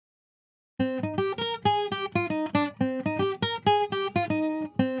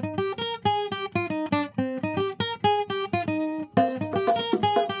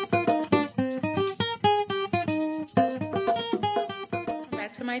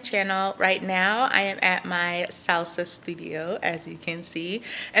channel. Right now I am at my salsa studio, as you can see,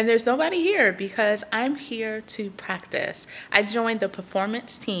 and there's nobody here because I'm here to practice. I joined the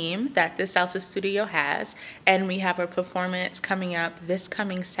performance team that the salsa studio has, and we have a performance coming up this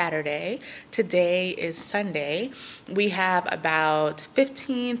coming Saturday. Today is Sunday. We have about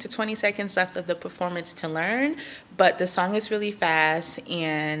 15 to 20 seconds left of the performance to learn, but the song is really fast,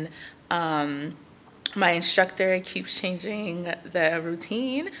 and my instructor keeps changing the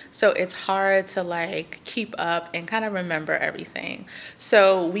routine, so it's hard to like keep up and kind of remember everything.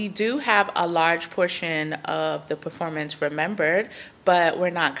 So we do have a large portion of the performance remembered, but we're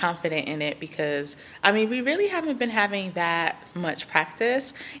not confident in it because, I mean, we really haven't been having that much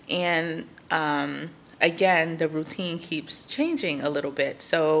practice, and again, the routine keeps changing a little bit,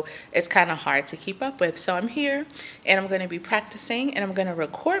 so it's kind of hard to keep up with. So I'm here and I'm going to be practicing, and I'm going to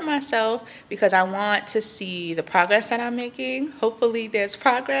record myself because I want to see the progress that I'm making. Hopefully there's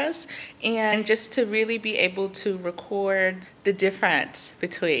progress, and just to really be able to record the difference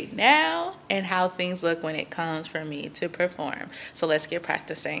between now and how things look when it comes for me to perform. So let's get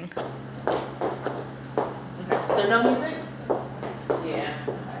practicing. Okay, so no music? Yeah.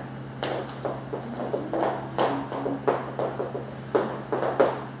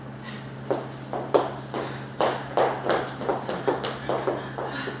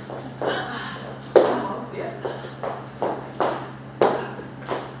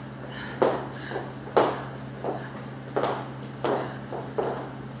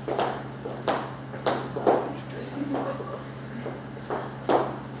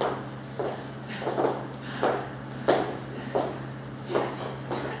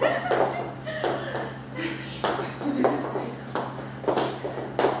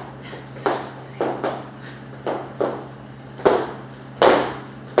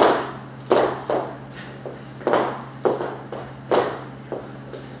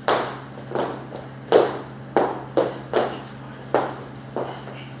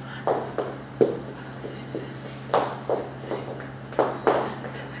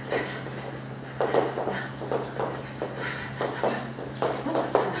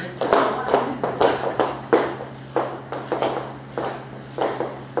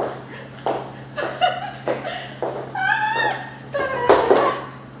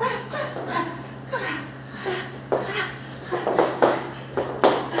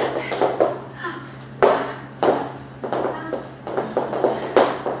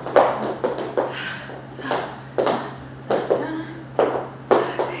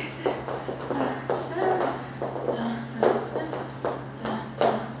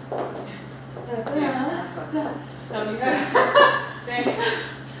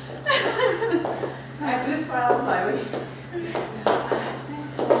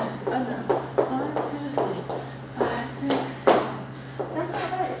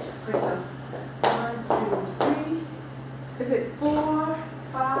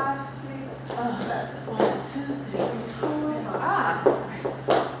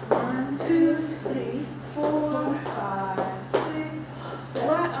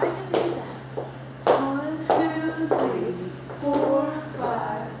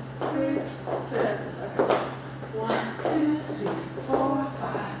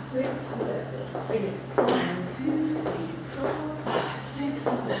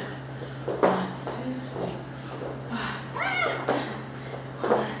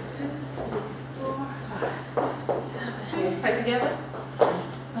 Together?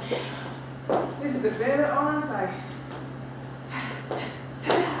 Okay. This is the better arms, like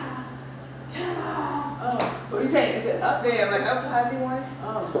oh, what are you saying? Is it up there, like up high, you want?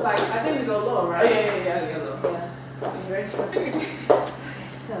 Oh, like I think we go low, right? Oh, yeah, go low. Yeah. Okay, you ready? Okay.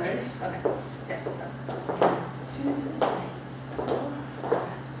 So ready? Okay. Okay, so 1, 2, 3, 4,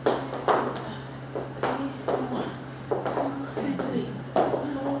 5, 6, 7, 8, 1, 2, 3,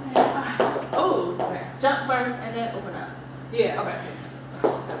 4, 5. Oh, okay. Jump first and then open up. Yeah, okay. I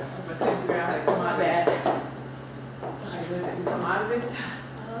couldn't figure out how to come out of that. Okay, you come out of it.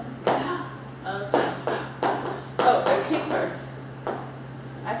 Oh, the kick first.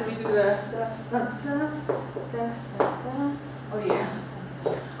 After we do the oh yeah.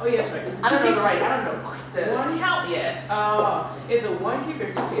 Oh yeah, that's right. I don't know right. I don't know the one count yet. Oh, is it one kick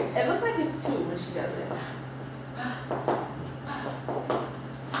or 2 kicks? It looks like it's 2 when she does it.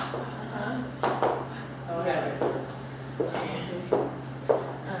 Oh yeah. Okay.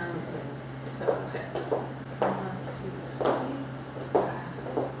 So okay. 1, 2, 3, 5,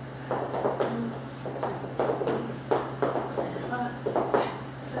 6, 7, 8,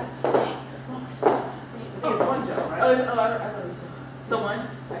 1, 2, 3. I think it's 1 jump, right? Oh, I thought it was 2. So 1?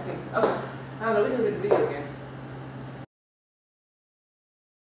 I think. Okay. I don't know. We can look at the video again.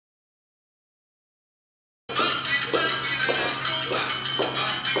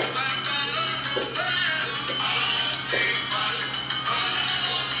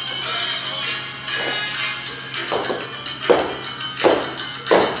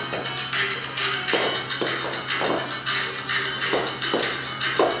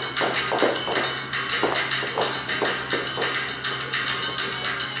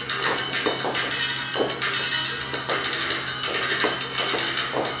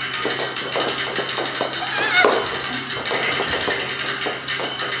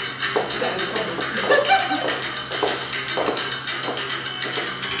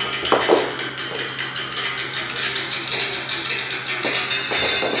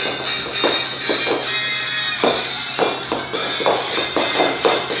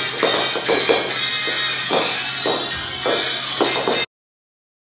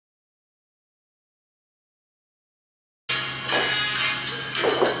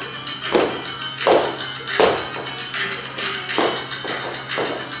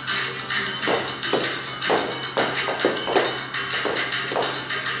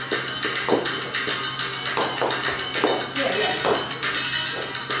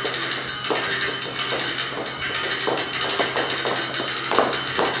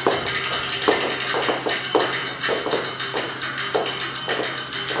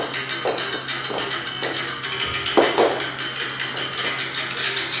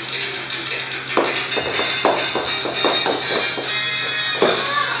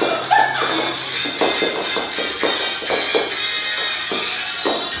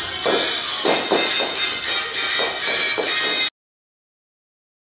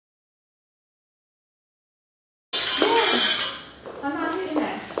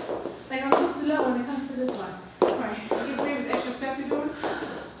 this one? All right. I guess maybe it's extra step you're doing. I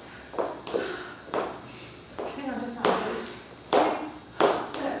think I'm just not good. 6,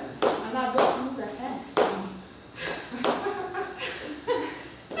 7. I'm not built to move that fast.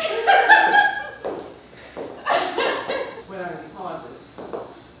 What are the pauses? 2,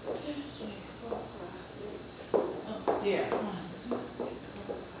 3, 4, 5, 6. Yeah. 1, 2, 3,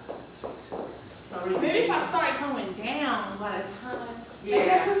 4, 5, 6. So maybe if I start going down by the time. Yeah. Like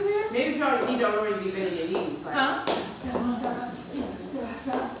that's what it is? Maybe if you need to already be bending your knees. Like, huh?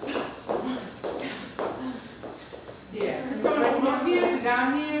 Yeah. Because coming from up here to down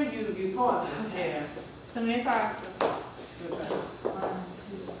here, you pause it. Okay. Yeah. So maybe if I. 1,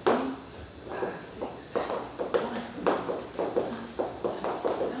 2, 3, 5, 6.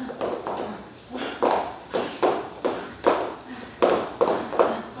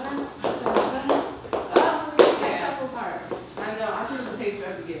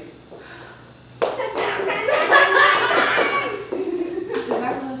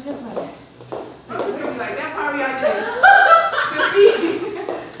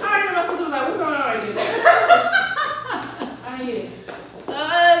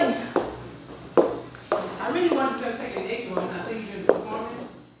 I really want to go second date one, and I think you're